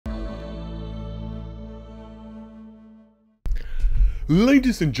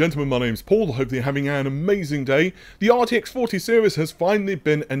Ladies and gentlemen, my name's Paul. I hope you're having an amazing day. The RTX 40 series has finally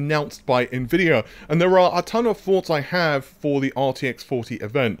been announced by Nvidia, and there are a ton of thoughts I have for the RTX 40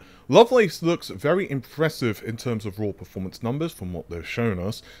 event. Lovelace looks very impressive in terms of raw performance numbers from what they've shown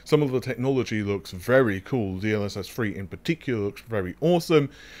us. Some of the technology looks very cool. DLSS 3 in particular looks very awesome,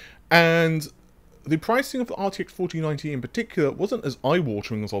 and the pricing of the RTX 4090 in particular wasn't as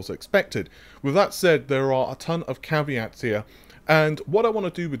eye-watering as I was expected. With that said, there are a ton of caveats here. And what I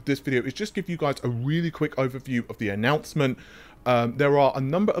want to do with this video is just give you guys a really quick overview of the announcement. There are a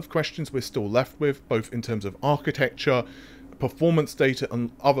number of questions we're still left with, both in terms of architecture, performance data,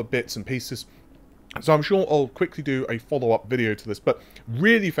 and other bits and pieces. So I'm sure I'll quickly do a follow-up video to this, but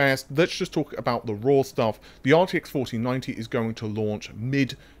really fast, let's just talk about the raw stuff. The RTX 4090 is going to launch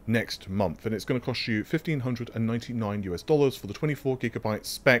mid next month, and it's going to cost you $1,599 for the 24GB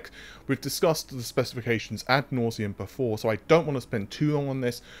spec. We've discussed the specifications ad nauseum before, so I don't want to spend too long on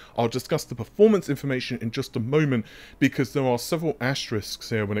this. I'll discuss the performance information in just a moment, because there are several asterisks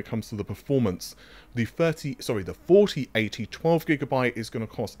here when it comes to the performance. The 4080 12GB is going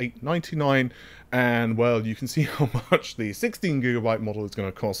to cost $899, and well, you can see how much the 16GB model is going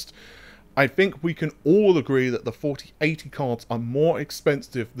to cost. I think we can all agree that the 4080 cards are more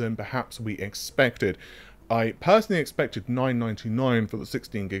expensive than perhaps we expected. I personally expected $999 for the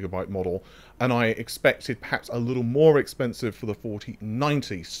 16GB model, and I expected perhaps a little more expensive for the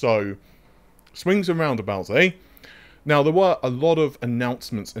 4090, so swings and roundabouts, eh? Now, there were a lot of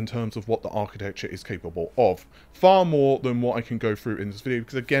announcements in terms of what the architecture is capable of. Far more than what I can go through in this video,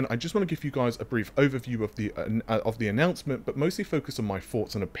 because again, I just want to give you guys a brief overview of the announcement, but mostly focus on my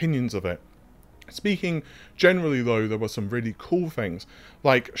thoughts and opinions of it. Speaking generally though, there were some really cool things,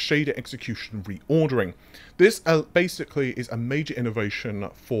 like shader execution reordering. This basically is a major innovation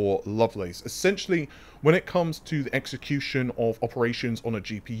for Lovelace. Essentially, when it comes to the execution of operations on a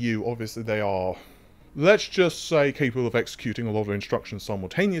GPU, obviously they are, let's just say, capable of executing a lot of instructions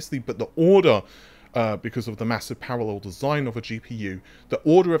simultaneously, but the order, because of the massive parallel design of a GPU, the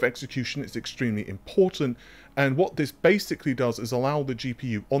order of execution is extremely important, and what this basically does is allow the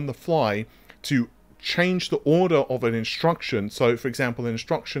GPU on the fly to change the order of an instruction. So, for example, an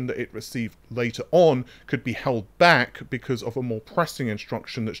instruction that it received later on could be held back because of a more pressing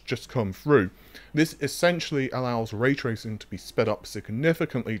instruction that's just come through. This essentially allows ray tracing to be sped up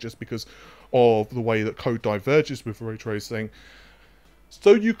significantly just because of the way that code diverges with ray tracing.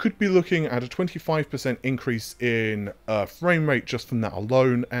 So you could be looking at a 25% increase in frame rate just from that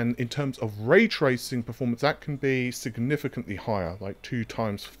alone, and in terms of ray tracing performance, that can be significantly higher, like 2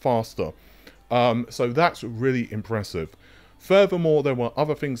 times faster. So that's really impressive. Furthermore, there were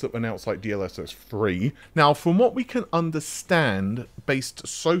other things that were announced, like DLSS 3. Now, from what we can understand, based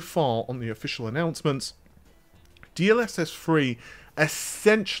so far on the official announcements, DLSS 3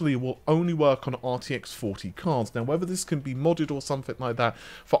 essentially will only work on RTX 40 cards. Now, whether this can be modded or something like that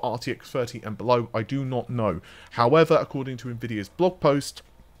for RTX 30 and below, I do not know. However, according to Nvidia's blog post,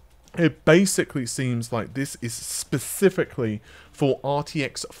 it basically seems like this is specifically for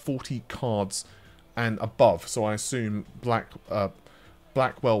RTX 40 cards and above. So I assume Blackwell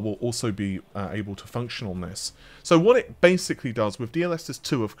will also be able to function on this. So what it basically does with DLSS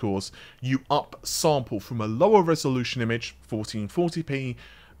 2, of course, you upsample from a lower resolution image, 1440p,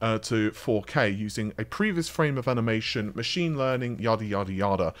 to 4K using a previous frame of animation, machine learning, yada yada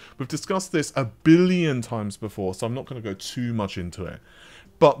yada. We've discussed this a billion times before, so I'm not going to go too much into it.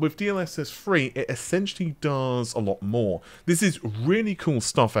 But with DLSS 3, it essentially does a lot more. This is really cool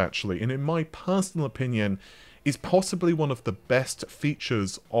stuff, actually, and in my personal opinion, is possibly one of the best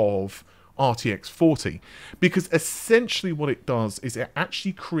features of RTX 40, because essentially what it does is it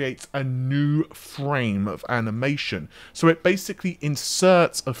actually creates a new frame of animation. So it basically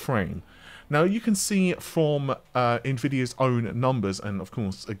inserts a frame. Now, you can see from Nvidia's own numbers, and of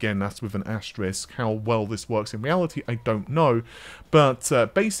course, again, that's with an asterisk. How well this works in reality, I don't know. But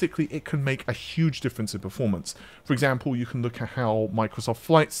basically, it can make a huge difference in performance. For example, you can look at how Microsoft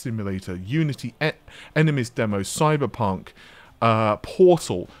Flight Simulator, Unity, Enemies Demo, Cyberpunk,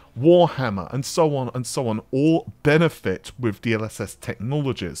 Portal, Warhammer, and so on, all benefit with DLSS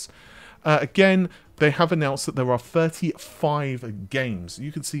technologies. Again, they have announced that there are 35 games.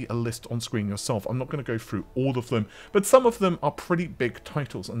 You can see a list on screen yourself. I'm not going to go through all of them, but some of them are pretty big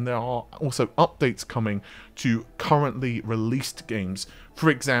titles, and there are also updates coming to currently released games.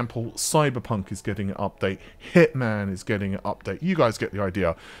 For example, Cyberpunk is getting an update, Hitman is getting an update. You guys get the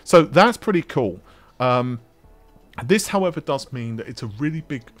idea. So that's pretty cool. This, however, does mean that it's a really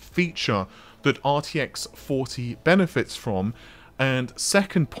big feature that RTX 40 benefits from, And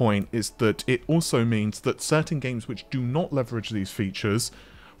second point is that it also means that certain games which do not leverage these features,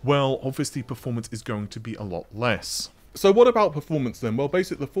 well, obviously performance is going to be a lot less. So what about performance then? Well,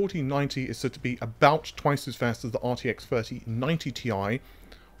 basically the 4090 is said to be about twice as fast as the RTX 3090 Ti,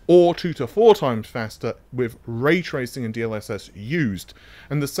 or 2 to 4 times faster with ray tracing and DLSS used.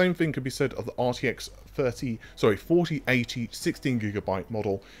 And the same thing could be said of the RTX 4080 16GB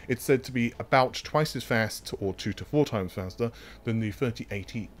model. It's said to be about twice as fast, or 2 to 4 times faster, than the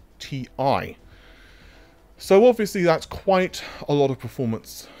 3080 Ti. So obviously that's quite a lot of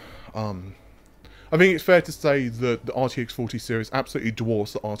performance. I think it's fair to say that the RTX 40 series absolutely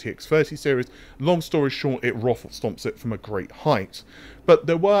dwarfs the RTX 30 series. Long story short, it raffle stomps it from a great height. But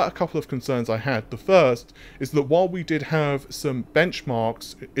there were a couple of concerns I had. The first is that while we did have some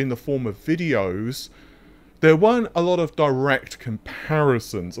benchmarks in the form of videos, there weren't a lot of direct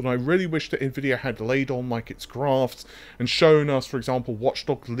comparisons, and I really wish that Nvidia had laid on like its graphs and shown us, for example, Watch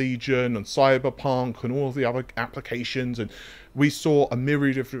Dogs Legion and Cyberpunk and all of the other applications, and we saw a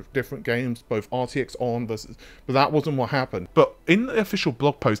myriad of different games, both RTX on versus, but that wasn't what happened. But in the official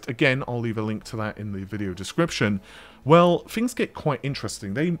blog post, again, I'll leave a link to that in the video description, well, things get quite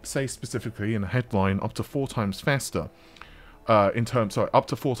interesting. They say specifically in a headline, up to 4 times faster, up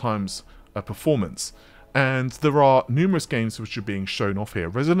to 4 times performance. And there are numerous games which are being shown off here.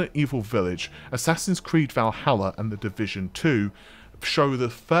 Resident Evil Village, Assassin's Creed Valhalla, and The Division 2 show the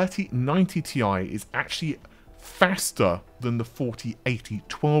 3090 Ti is actually faster than the 4080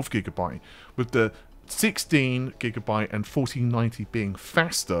 12GB, with the 16GB and 4090 being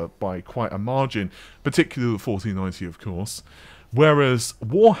faster by quite a margin, particularly the 4090 of course. Whereas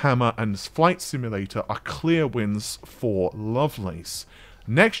Warhammer and Flight Simulator are clear wins for Lovelace.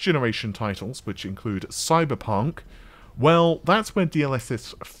 Next generation titles, which include Cyberpunk, well, that's where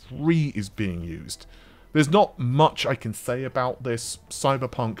DLSS 3 is being used. There's not much I can say about this.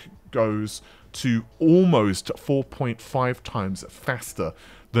 Cyberpunk goes to almost 4.5 times faster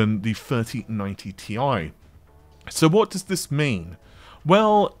than the 3090 Ti. So what does this mean?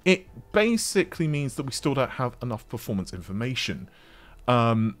 Well, it basically means that we still don't have enough performance information.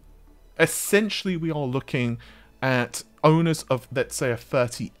 Essentially, we are looking at owners of, let's say, a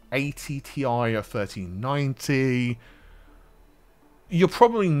 3080 Ti, a 3090, you're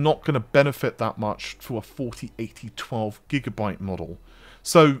probably not going to benefit that much to a 4080 12GB model.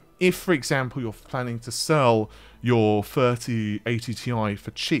 So if, for example, you're planning to sell your 3080 Ti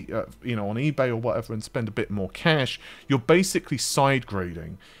for cheap, you know, on eBay or whatever, and spend a bit more cash, you're basically side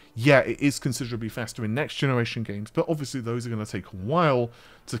grading. Yeah, it is considerably faster in next generation games, but obviously those are going to take a while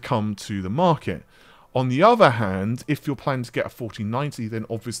to come to the market. On the other hand, if you're planning to get a 4090, then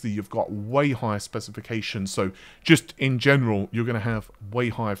obviously you've got way higher specifications. So just in general, you're going to have way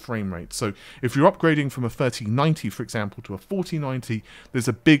higher frame rates. So if you're upgrading from a 3090, for example, to a 4090, there's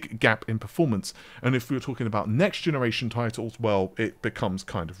a big gap in performance. And if we're talking about next generation titles, well, it becomes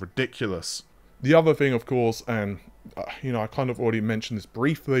kind of ridiculous. The other thing, of course, and you know, I kind of already mentioned this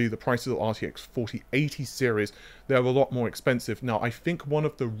briefly, the prices of RTX 4080 series, they're a lot more expensive. Now, I think one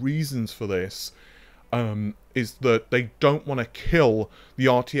of the reasons for this is that they don't want to kill the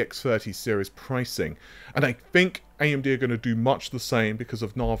RTX 30 series pricing. And I think AMD are going to do much the same, because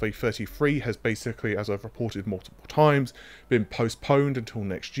of Navi 33 has basically, as I've reported multiple times, been postponed until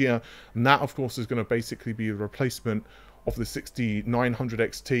next year. And that, of course, is going to basically be a replacement of the 6900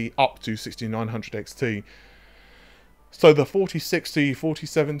 XT up to 6900 XT. So the 4060,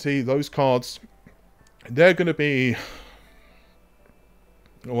 4070, those cards, they're going to be,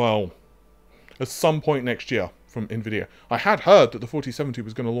 well, at some point next year from Nvidia. I had heard that the 4070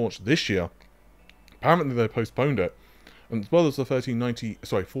 was going to launch this year. Apparently they postponed it. And as well as the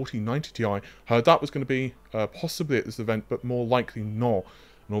 4090 Ti, heard that was going to be possibly at this event, but more likely not.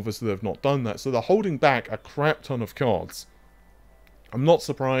 And obviously they've not done that. So they're holding back a crap ton of cards. I'm not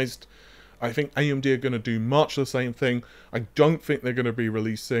surprised. I think AMD are going to do much the same thing. I don't think they're going to be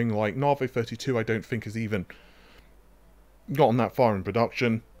releasing, like, Navi 32 I don't think has even gotten that far in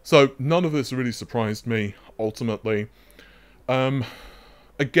production. So none of this really surprised me, ultimately.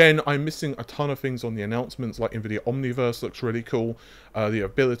 Again, I'm missing a ton of things on the announcements, like Nvidia Omniverse looks really cool. The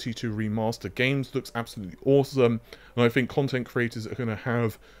ability to remaster games looks absolutely awesome. And I think content creators are going to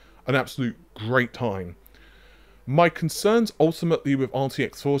have an absolute great time. My concerns ultimately with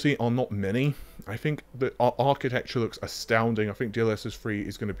RTX 40 are not many. I think that our architecture looks astounding. I think DLSS 3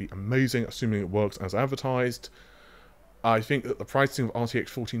 is going to be amazing, assuming it works as advertised. I think that the pricing of RTX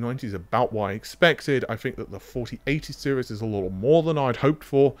 4090 is about what I expected. I think that the 4080 series is a little more than I'd hoped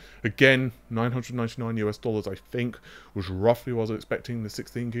for. Again, $999 US, I think, was roughly what I was expecting the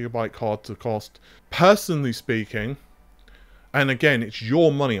 16GB card to cost. Personally speaking, And again, it's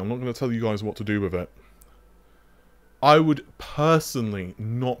your money. I'm not going to tell you guys what to do with it. I would personally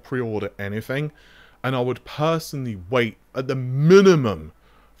not pre-order anything, and I would personally wait at the minimum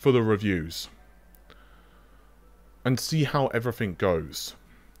for the reviews and see how everything goes.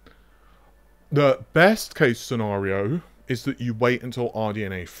 The best case scenario is that you wait until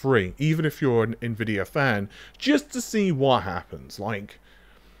RDNA 3, even if you're an Nvidia fan, just to see what happens. Like,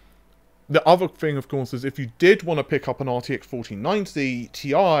 the other thing, of course, is if you did want to pick up an RTX 4090 Ti,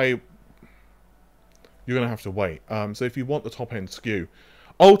 you're going to have to wait. So if you want the top-end SKU,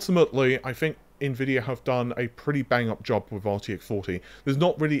 ultimately, I think Nvidia have done a pretty bang-up job with RTX 40. There's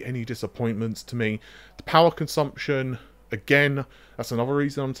not really any disappointments to me. The power consumption, again, that's another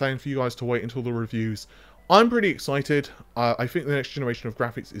reason I'm saying for you guys to wait until the reviews. I'm pretty excited. I think the next generation of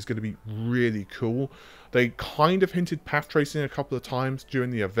graphics is going to be really cool. They kind of hinted path tracing a couple of times during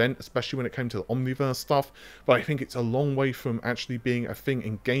the event, especially when it came to the Omniverse stuff, but I think it's a long way from actually being a thing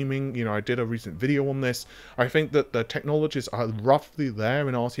in gaming. You know, I did a recent video on this. I think that the technologies are roughly there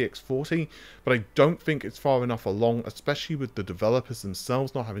in RTX 40, but I don't think it's far enough along, especially with the developers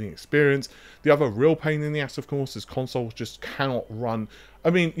themselves not having experience. The other real pain in the ass, of course, is consoles just cannot run. I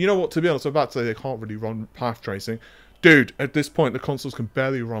mean, you know what, to be honest, I'm about to say they can't really run path tracing. Dude, at this point, the consoles can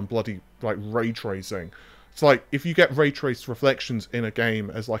barely run bloody, like, ray tracing. It's like, if you get ray traced reflections in a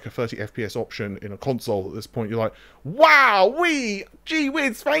game as, like, a 30 FPS option in a console at this point, you're like, wow, gee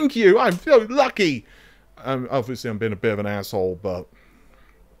whiz, thank you, I'm so lucky. Obviously, I'm being a bit of an asshole, but,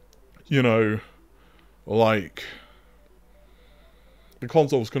 you know, like, the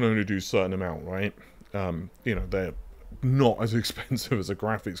consoles can only do a certain amount, right? You know, they're not as expensive as a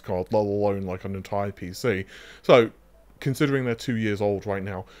graphics card, let alone, like, an entire PC. So, considering they're 2 years old right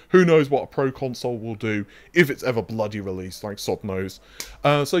now, who knows what a pro console will do if it's ever bloody released, like sod knows.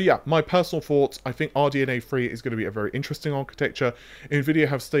 So yeah, my personal thoughts, I think RDNA 3 is going to be a very interesting architecture. Nvidia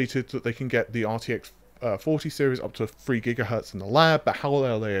have stated that they can get the RTX 40 series up to 3 GHz in the lab, but how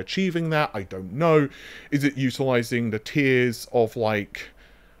are they achieving that? I don't know. Is it utilizing the tiers of, like,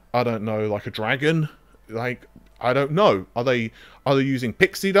 I don't know, like a dragon? Like, I don't know. Are they using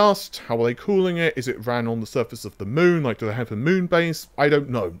pixie dust? How are they cooling it? Is it ran on the surface of the moon? Like, do they have a moon base? I don't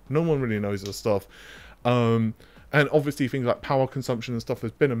know. No one really knows this stuff. And obviously things like power consumption and stuff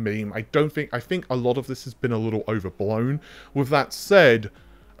has been a meme. I think a lot of this has been a little overblown. With that said,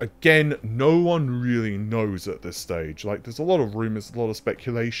 again, no one really knows at this stage. Like, there's a lot of rumors, a lot of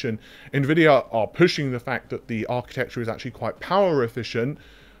speculation. Nvidia are pushing the fact that the architecture is actually quite power efficient,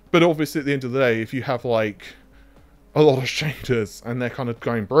 but obviously at the end of the day, if you have, like, a lot of shaders and they're kind of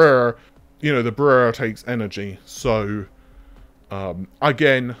going brrr, you know, the brrr takes energy. So,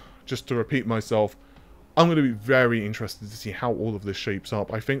 again, just to repeat myself, I'm going to be very interested to see how all of this shapes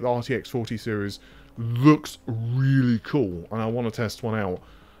up. I think the RTX 40 series looks really cool, and I want to test one out.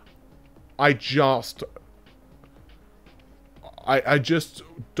 I just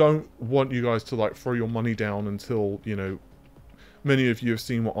don't want you guys to, like, throw your money down until, you know, many of you have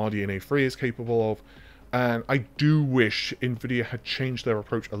seen what RDNA 3 is capable of. And I do wish Nvidia had changed their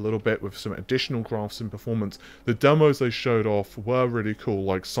approach a little bit with some additional graphs and performance. The demos they showed off were really cool,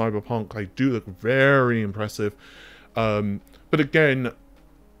 like Cyberpunk. They do look very impressive. But again,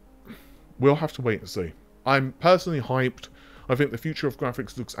 we'll have to wait and see. I'm personally hyped. I think the future of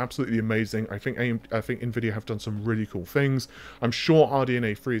graphics looks absolutely amazing. I think Nvidia have done some really cool things. I'm sure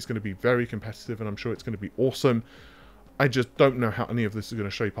RDNA 3 is going to be very competitive, and I'm sure it's going to be awesome. I just don't know how any of this is going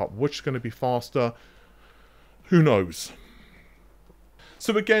to shape up. Which is going to be faster? Who knows?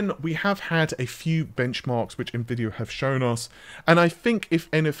 So again, we have had a few benchmarks which Nvidia have shown us, and I think, if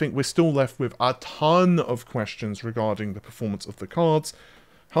anything, we're still left with a ton of questions regarding the performance of the cards,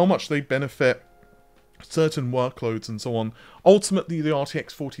 how much they benefit certain workloads and so on. Ultimately, the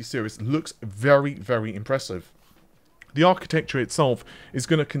RTX 40 series looks very, very impressive. The architecture itself is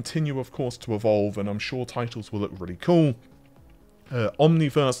going to continue, of course, to evolve, and I'm sure titles will look really cool.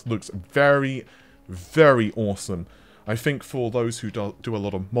 Omniverse looks very, very awesome. I think for those who do a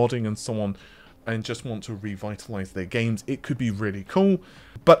lot of modding and so on, and just want to revitalize their games, it could be really cool.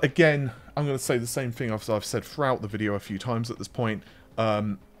 But again, I'm going to say the same thing as I've said throughout the video a few times at this point.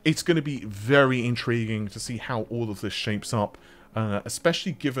 It's going to be very intriguing to see how all of this shapes up,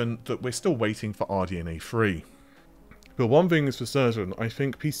 especially given that we're still waiting for RDNA 3. But one thing is for certain, I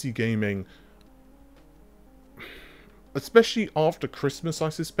think PC gaming, especially after Christmas, I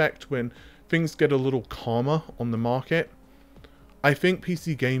suspect, when things get a little calmer on the market, I think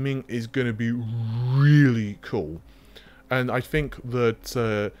PC gaming is going to be really cool. And I think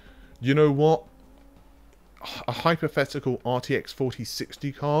that, you know what? A hypothetical RTX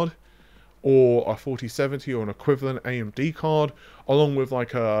 4060 card or a 4070 or an equivalent AMD card, along with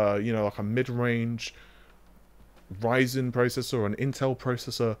like a, you know, like a mid-range Ryzen processor or an Intel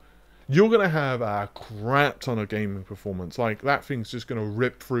processor, you're going to have a crap ton of gaming performance. Like, that thing's just going to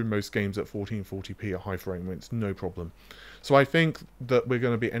rip through most games at 1440p at high frame rates, no problem. So I think that we're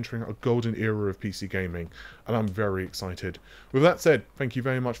going to be entering a golden era of PC gaming, and I'm very excited. With that said, thank you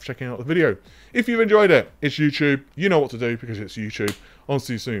very much for checking out the video. If you've enjoyed it, it's YouTube. You know what to do because it's YouTube. I'll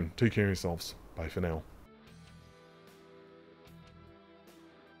see you soon. Take care of yourselves. Bye for now.